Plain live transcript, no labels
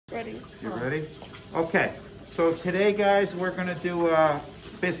ready. You ready? Okay, so today, guys, we're gonna do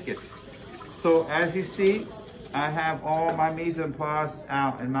biscuits. So as you see, I have all my mise en place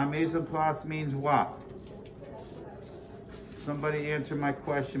out, and my mise en place means what? Somebody answer my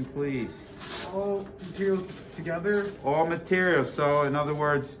question, please. All materials together? All materials, so in other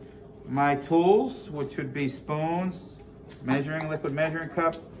words, my tools, which would be spoons, liquid measuring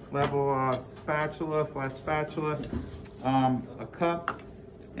cup, level spatula, flat spatula, a cup,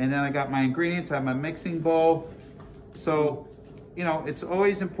 and then I got my ingredients. I have my mixing bowl. So, you know, it's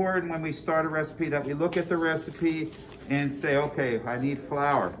always important when we start a recipe that we look at the recipe and say, okay, I need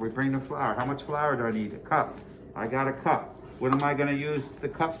flour. We bring the flour. How much flour do I need? A cup. I got a cup. What am I going to use the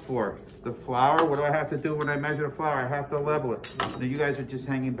cup for? The flour. What do I have to do when I measure the flour? I have to level it. Now, you guys are just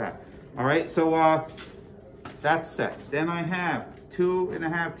hanging back. All right, so that's set. Then I have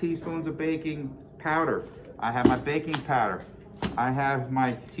 2.5 teaspoons of baking powder. I have my baking powder. I have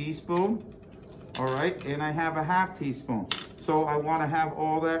my teaspoon, all right, and I have a 1/2 teaspoon. So I want to have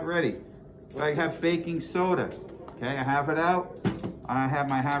all that ready. I have baking soda. Okay, I have it out. I have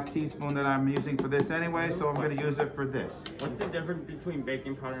my 1/2 teaspoon that I'm using for this anyway, so I'm going to use it for this. What's the difference between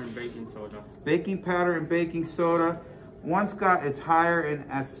baking powder and baking soda? Baking powder and baking soda, it's higher in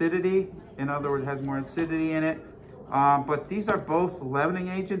acidity. In other words, it has more acidity in it. But these are both leavening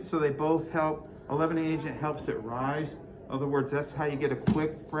agents, so they both help. A leavening agent helps it rise. In other words, that's how you get a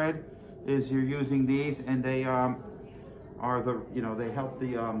quick bread, is you're using these, and they they help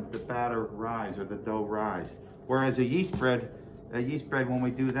the batter rise, or the dough rise. Whereas a yeast bread, when we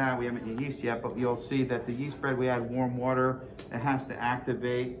do that, we haven't used yeast yet, but you'll see that the yeast bread, we add warm water. It has to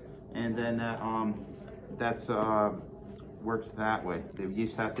activate, and then that's works that way. The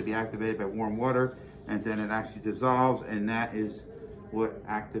yeast has to be activated by warm water, and then it actually dissolves, and that is what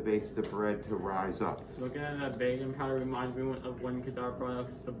activates the bread to rise up. Looking at that baking powder reminds me of when Kadar brought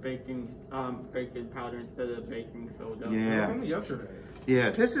us the baking powder instead of baking soda. Yeah. It was only yesterday. Yeah,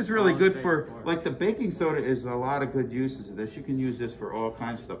 this is really good for, like, the baking soda is a lot of good uses of this. You can use this for all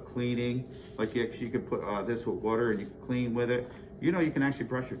kinds of stuff, cleaning. Like, you could put this with water and you can clean with it. You know, you can actually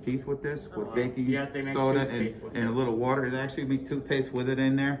brush your teeth with this, with baking soda and a little water. It actually make toothpaste with it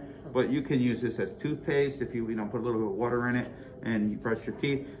in there. But you can use this as toothpaste if you put a little bit of water in it and you brush your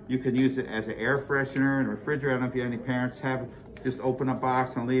teeth. You can use it as an air freshener and refrigerator. I don't know if you have any parents have, just open a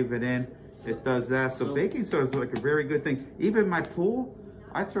box and leave it in. It does that. So baking soda is like a very good thing. Even my pool,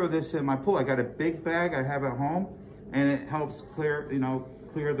 I throw this in my pool. I got a big bag I have at home, and it helps clear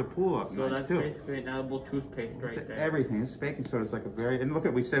the pool up. So that's basically an edible toothpaste right there. Everything. This baking soda is like a and look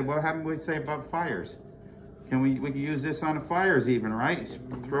at, we said, what haven't we say about fires? We can use this on the fires even, right?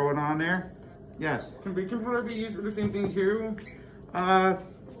 Throw it on there. Yes. Can baking powder be used for the same thing too? I'm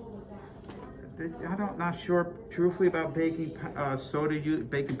not sure truthfully about baking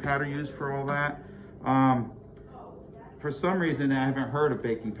baking powder used for all that. For some reason, I haven't heard of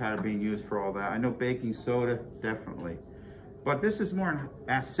baking powder being used for all that. I know baking soda, definitely. But this is more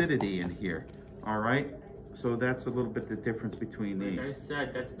acidity in here, all right? So that's a little bit the difference between these. Like I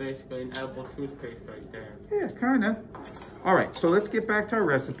said, that's basically an edible toothpaste right there. Yeah, kind of. All right, so let's get back to our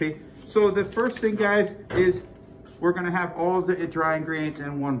recipe. So the first thing, guys, is we're gonna have all the dry ingredients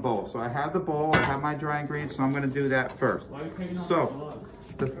in one bowl. So I have the bowl, I have my dry ingredients, so I'm gonna do that first. So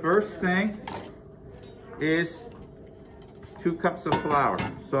the first thing is 2 cups of flour.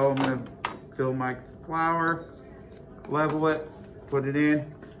 So I'm gonna fill my flour, level it, put it in,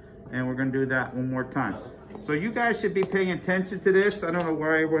 and we're gonna do that one more time. So you guys should be paying attention to this. I don't know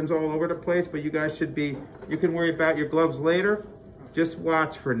why everyone's all over the place, but you guys should be, you can worry about your gloves later. Just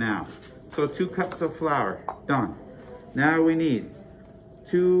watch for now. So 2 cups of flour, done. Now we need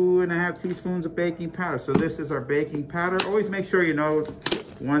 2.5 teaspoons of baking powder. So this is our baking powder. Always make sure you know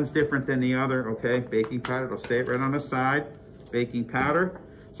one's different than the other, okay? Baking powder, it'll stay right on the side. Baking powder.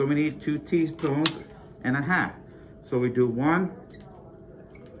 So we need 2.5 teaspoons. So we do 1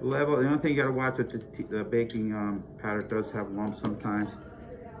 level. The only thing you gotta watch with the baking powder does have lumps sometimes.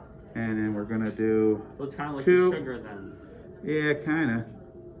 And then we're gonna do well, it's kind of like 2. The sugar then. Yeah, kinda.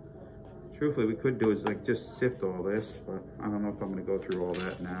 Truthfully, we could do is like just sift all this, but I don't know if I'm gonna go through all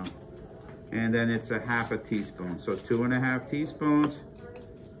that now. And then it's a 1/2 teaspoon. So 2.5 teaspoons,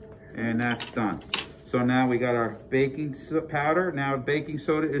 and that's done. So now we got our baking powder. Now baking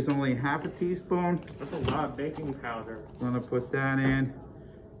soda is only 1/2 teaspoon. That's a lot of baking powder. I'm gonna put that in.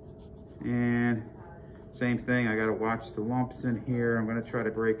 And same thing, I gotta watch the lumps in here. I'm gonna try to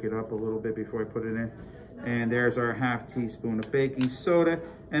break it up a little bit before I put it in. And there's our 1/2 teaspoon of baking soda.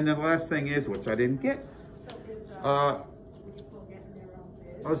 And the last thing is, which I didn't get,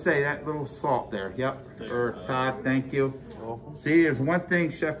 I'll say that little salt there. Yep. Or Todd, thank you. See, there's one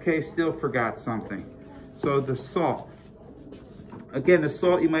thing, Chef K still forgot something. So the salt. Again, the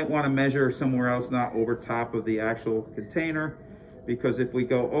salt you might want to measure somewhere else, not over top of the actual container, because if we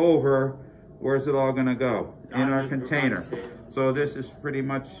go over, where's it all gonna go? In our container. So this is pretty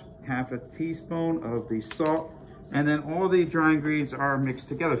much half a teaspoon of the salt. And then all the dry ingredients are mixed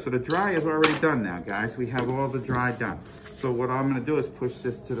together. So the dry is already done now, guys. We have all the dry done. So what I'm gonna do is push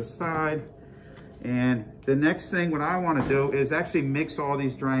this to the side. And the next thing, what I wanna do is actually mix all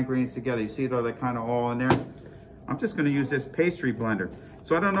these dry ingredients together. You see they're kind of all in there? I'm just gonna use this pastry blender.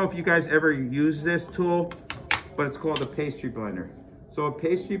 So I don't know if you guys ever use this tool, but it's called a pastry blender. So a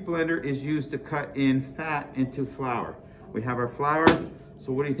pastry blender is used to cut in fat into flour. We have our flour.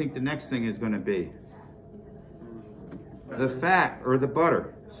 So what do you think the next thing is gonna be? The fat or the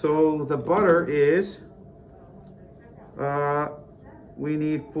butter. So the butter is, we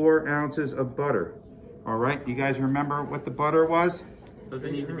need 4 ounces of butter. All right, you guys remember what the butter was? Does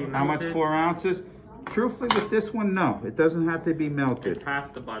it need to be melted? How much 4 ounces? Truthfully, with this one, no. It doesn't have to be melted. It's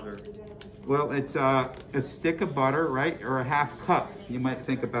half the butter. Well, it's a stick of butter, right? Or a half cup. You might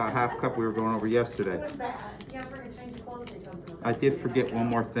think about half cup we were going over yesterday. I did forget one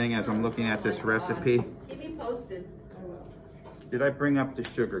more thing as I'm looking at this recipe. Keep me posted. Did I bring up the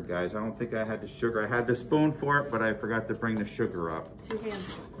sugar, guys? I don't think I had the sugar. I had the spoon for it, but I forgot to bring the sugar up. 2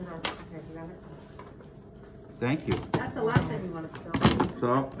 hands. Thank you. That's the last thing you want to spill.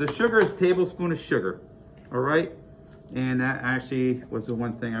 So the sugar is a tablespoon of sugar, all right? And that actually was the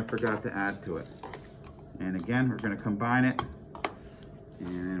one thing I forgot to add to it. And again, we're gonna combine it.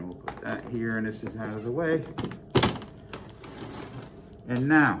 And we'll put that here, and this is out of the way. And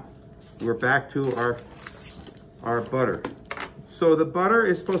now, we're back to our butter. So the butter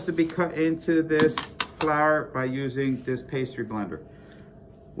is supposed to be cut into this flour by using this pastry blender.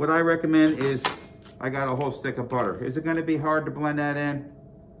 What I recommend is, I got a whole stick of butter. Is it gonna be hard to blend that in?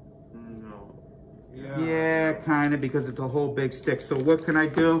 No. Yeah, kind of, because it's a whole big stick. So what can I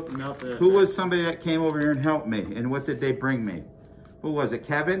do? Melt it. Who was somebody that came over here and helped me? And what did they bring me? Who was it,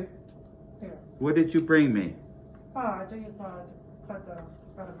 Kevin? Yeah. What did you bring me? I think it's cut the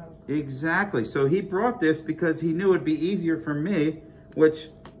buttermilk. Exactly. So he brought this because he knew it'd be easier for me, which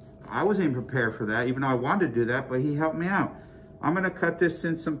I wasn't even prepared for that, even though I wanted to do that, but he helped me out. I'm gonna cut this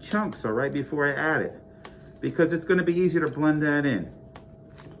in some chunks, all right, before I add it, because it's gonna be easier to blend that in.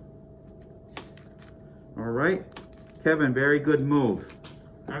 All right, Kevin, very good move.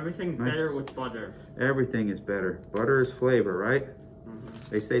 Everything's better with butter. Everything is better. Butter is flavor, right?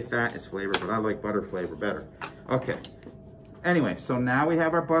 Mm-hmm. They say fat is flavor, but I like butter flavor better. Okay. Anyway, so now we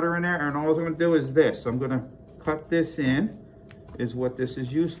have our butter in there, and all I'm gonna do is this. I'm gonna cut this in, is what this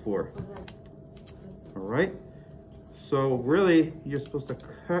is used for. All right? So really, you're supposed to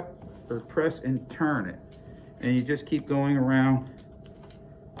cut or press and turn it. And you just keep going around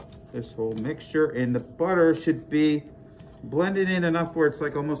this whole mixture, and the butter should be blended in enough where it's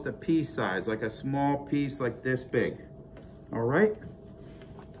like almost a pea size, like a small piece like this big. All right?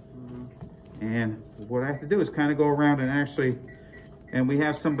 And what I have to do is kind of go around and actually, and we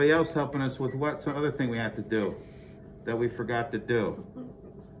have somebody else helping us with what's the other thing we have to do that we forgot to do.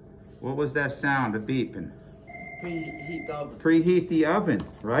 What was that sound, a beeping? Preheat the oven. Preheat the oven,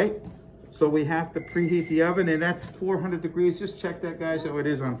 right? So we have to preheat the oven, and that's 400 degrees. Just check that, guys. Oh, it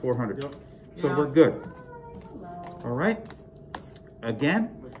is on 400. Yep. So we're good. All right. Again,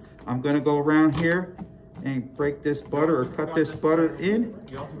 I'm gonna go around here and break this butter or cut this butter in.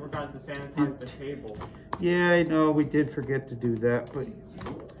 You also forgot to sanitize the table. Yeah, I know, we did forget to do that, but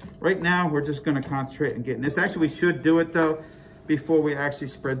right now we're just gonna concentrate on getting this. Actually, we should do it though before we actually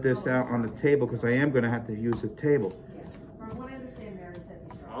spread this out on the table, because I am gonna have to use the table. From what I understand, Mary said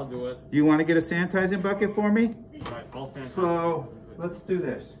I'll do it. You wanna get a sanitizing bucket for me? Right, I'll sanitize. So, let's do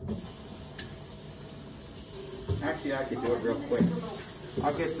this. Actually, I can do it real quick.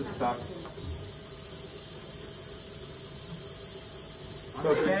 I'll get the stuff.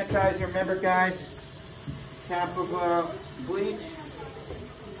 So sanitizer, remember guys, cap of bleach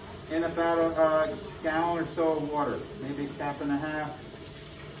and about a gallon or so of water, maybe a cap and a half.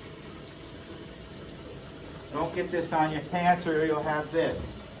 Don't get this on your pants or you'll have this.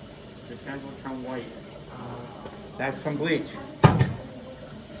 The pants will turn white. That's from bleach.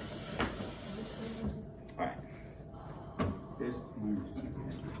 All right. This,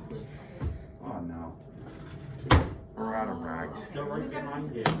 oh no. We're out of rags. They're right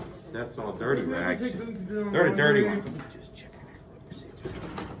behind you. That's all dirty rags. They're the dirty ones. Let me just check it.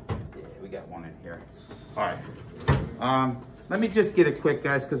 Yeah, we got one in here. All right. Let me just get it quick,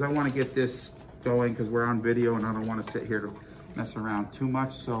 guys, because I want to get this going because we're on video and I don't want to sit here mess around too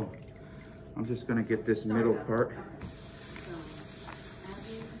much, so I'm just gonna get this middle part.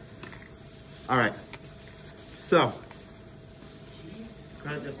 All right, so.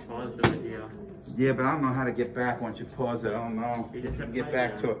 Can I just pause the video? Yeah, but I don't know how to get back once you pause it. I don't know. You just Get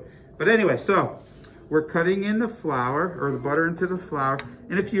back to it. But anyway, so we're cutting in the flour or the butter into the flour.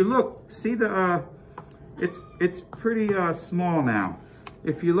 And if you look, see the, it's pretty small now.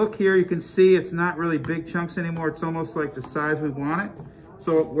 If you look here, you can see it's not really big chunks anymore. It's almost like the size we want it.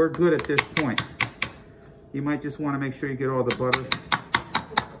 So we're good at this point. You might just want to make sure you get all the butter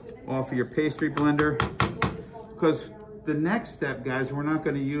off of your pastry blender, because the next step, guys, we're not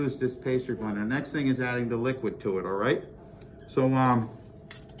going to use this pastry blender. The next thing is adding the liquid to it, all right? So when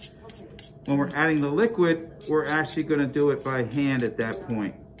we're adding the liquid, we're actually going to do it by hand at that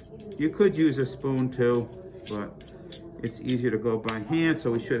point. You could use a spoon too, but it's easier to go by hand,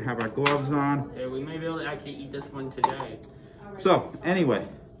 so we should have our gloves on. Yeah, we may be able to actually eat this one today. So anyway,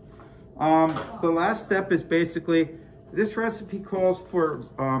 the last step is basically, this recipe calls for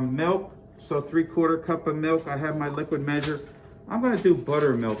milk, so 3/4 cup of milk. I have my liquid measure. I'm gonna do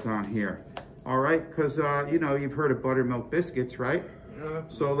buttermilk on here, all right? Because you know, you've heard of buttermilk biscuits, right? Yeah.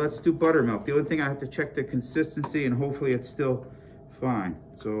 So let's do buttermilk. The only thing I have to check the consistency, and hopefully it's still fine.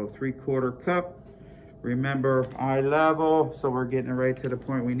 So 3/4 cup. Remember, eye level, so we're getting it right to the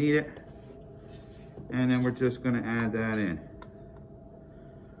point we need it. And then we're just gonna add that in.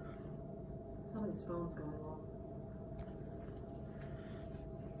 Somebody's phone's going off.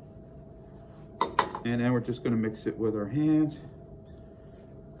 And then we're just gonna mix it with our hands.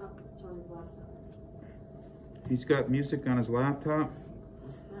 Oh, it's Tony's laptop. He's got music on his laptop. Not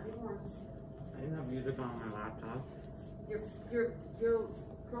anymore. I didn't have music on my laptop. Your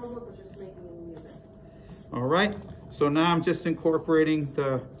Chromebook was just making music. All right, so now I'm just incorporating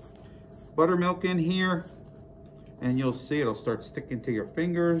the buttermilk in here, and you'll see it'll start sticking to your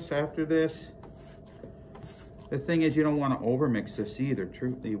fingers after this. The thing is, you don't want to overmix this either.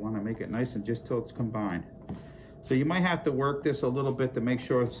 Truthfully, you want to make it nice and just till it's combined. So you might have to work this a little bit to make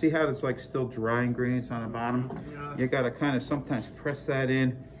sure. See how it's like still dry ingredients on the bottom? Yeah. You got to kind of sometimes press that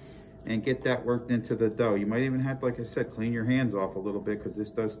in and get that worked into the dough. You might even have to, like I said, clean your hands off a little bit, because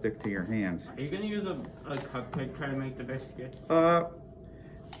this does stick to your hands. Are you gonna use a cupcake try to make the biscuits?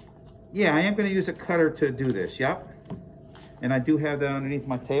 Yeah, I am going to use a cutter to do this. Yep. And I do have that underneath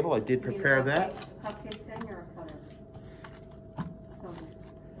my table. I did prepare that. Cupcake thing or a cutter?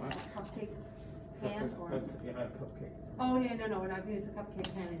 What? A cupcake pan or? Yeah, a cupcake. Oh yeah, no, we're not gonna use a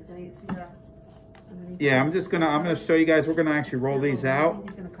cupcake pan. He's gonna use underneath. Yeah, I'm gonna show you guys. We're gonna actually roll these out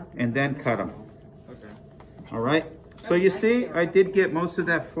and then cut them. Okay. All right. So you see, I did get most of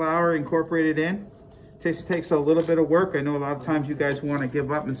that flour incorporated in. Takes a little bit of work. I know a lot of times you guys want to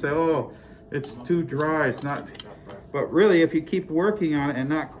give up and say, "Oh, it's too dry. It's not." But really, if you keep working on it and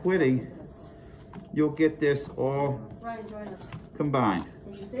not quitting, you'll get this all combined.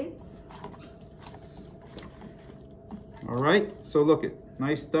 Can you see? All right. So look at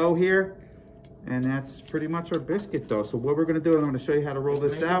nice dough here. And that's pretty much our biscuit dough. So what we're gonna do, I'm gonna show you how to roll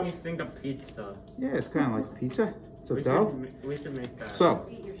this out. Make me think of pizza. Yeah, it's kind of like pizza. It's a dough. We should make that. So,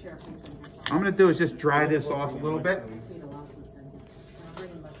 I'm gonna do is just dry this off a little bit.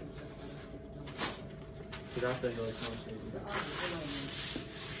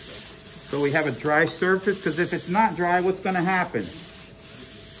 So we have a dry surface, because if it's not dry, what's gonna happen? It's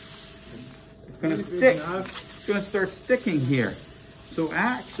gonna stick. It's gonna start sticking here. So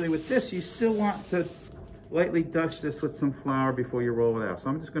actually with this, you still want to lightly dust this with some flour before you roll it out. So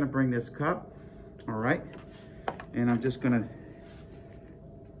I'm just gonna bring this cup, all right? And I'm just gonna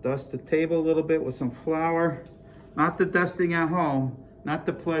dust the table a little bit with some flour. Not the dusting at home, not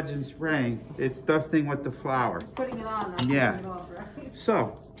the pledge and spraying. It's dusting with the flour. Putting it on, not yeah. putting it off, right?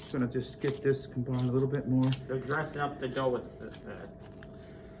 So, I'm gonna just get this combined a little bit more. So dressing up the dough with this.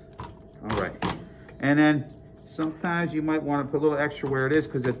 All right. And then sometimes you might want to put a little extra where it is,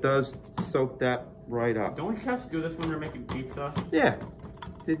 because it does soak that right up. Don't chefs do this when they're making pizza? Yeah,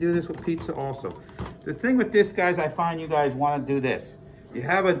 they do this with pizza also. The thing with this, guys, I find you guys want to do this. You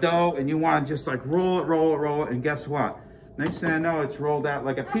have a dough and you want to just like roll it, and guess what? Next thing I know, it's rolled out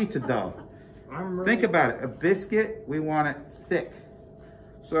like a pizza dough. Think about it. A biscuit, we want it thick.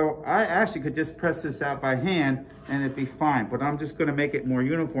 So I actually could just press this out by hand and it'd be fine. But I'm just going to make it more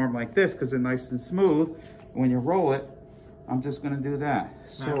uniform like this, because it's nice and smooth. When you roll it, I'm just gonna do that.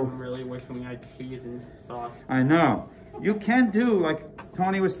 So I'm really wishing we had cheese and sauce. I know. You can do, like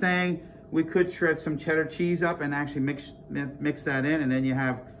Tony was saying, we could shred some cheddar cheese up and actually mix that in, and then you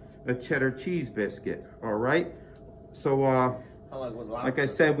have a cheddar cheese biscuit, all right? So, like I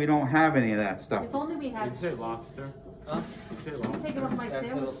said, we don't have any of that stuff. If only we had Did you say lobster? Huh? You should I'm taking off my That's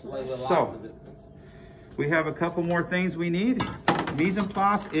sandwich. like with So- lots of biscuits. We have a couple more things we need. Mise en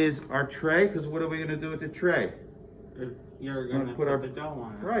place is our tray, because what are we gonna do with the tray? You're Gonna gonna put put our- the dough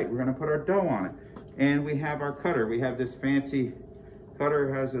on it. Right, we're gonna put our dough on it. And we have our cutter. We have this fancy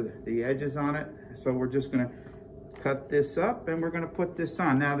cutter, has the edges on it. So we're just gonna cut this up and we're gonna put this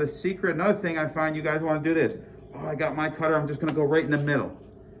on. Now the secret, another thing I find you guys wanna do this. Oh, I got my cutter, I'm just gonna go right in the middle.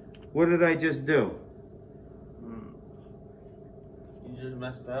 What did I just do? You just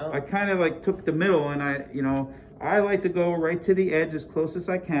messed up. I kind of like took the middle and I like to go right to the edge as close as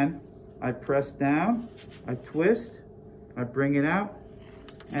I can. I press down, I twist, I bring it out,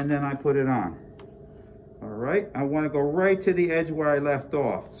 and then I put it on. All right, I want to go right to the edge where I left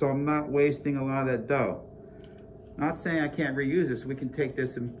off, so I'm not wasting a lot of that dough. Not saying I can't reuse this. We can take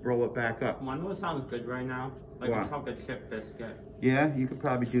this and roll it back up. One what sounds good right now, like What? a chocolate chip biscuit. Yeah, you could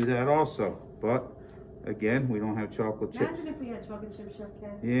probably do that also, but again, we don't have chocolate chips. Imagine if we had chocolate chip, Chef Ken.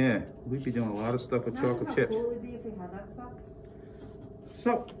 Yeah, we'd be doing a lot of stuff with Imagine chocolate how chips. cool it would be if we had that stuff.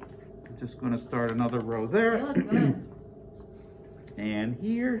 So, I'm just gonna start another row They there. look good. And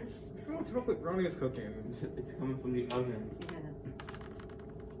here. Some chocolate brownie is cooking. It's coming from the oven.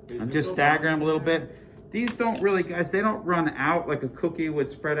 Yeah. I'm just staggering them a little bit. These don't really, guys, they don't run out like a cookie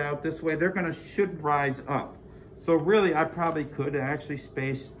would spread out this way. They're should rise up. So really, I probably could actually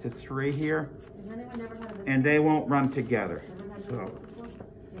space to 3 here, Has anyone never had a biscuit? and they won't run together. Never had So, biscuits before?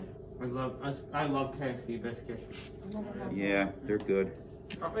 Yeah. I love KFC biscuits. I've never had yeah, they're good.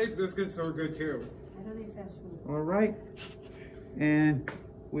 Popeyes biscuits are good too. I don't eat fast food. All right. And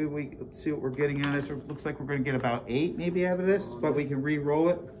we let's see what we're getting out of this. It looks like we're gonna get about 8 maybe out of this, but we can re-roll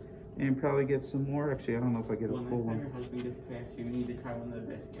it and probably get some more. Actually, I don't know if I get a When full my one. husband gets KFC, we need to try one of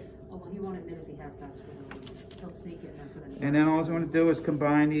the biscuits. Oh, well, he won't admit if we have fast food. He'll sneak it and then put it in. And then all I'm gonna do is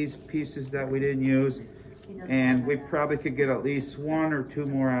combine these pieces that we didn't use, He doesn't and have we that. probably could get at least 1 or 2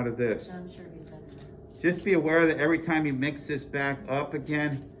 more out of this. I'm sure he's done that. Just be aware that every time you mix this back up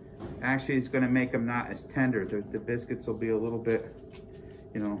again, actually it's gonna make them not as tender. The biscuits will be a little bit,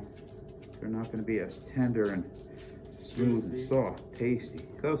 they're not gonna be as tender and smooth and soft, tasty.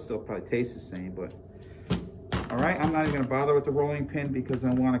 They'll still probably taste the same, but. All right, I'm not even gonna bother with the rolling pin because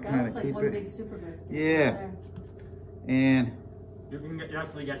I wanna That kinda looks like keep one it. big super biscuit. Yeah. And You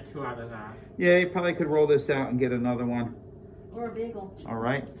actually get 2 out of that. yeah, you probably could roll this out and get another one. Or a bagel. All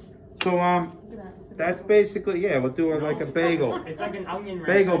right. So Look at that. It's a that's bagel. basically, yeah, we'll do it like a bagel. It's like an onion ring.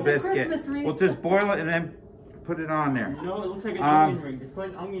 Bagel It's a biscuit. Christmas wreath. We'll just boil it and then put it on there. No, it looks like an Um, onion ring. Just put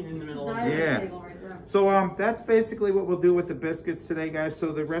an onion in the It's a middle of diet it. Yeah. bagel right there. So that's basically what we'll do with the biscuits today, guys.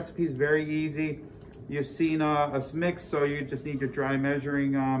 So the recipe is very easy. You've seen us mix, so you just need your dry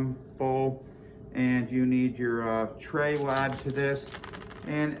measuring bowl, and you need your tray. We'll add to this,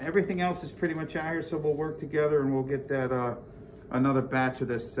 and everything else is pretty much out here. So we'll work together, and we'll get that another batch of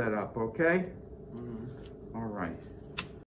this set up. Okay. All right.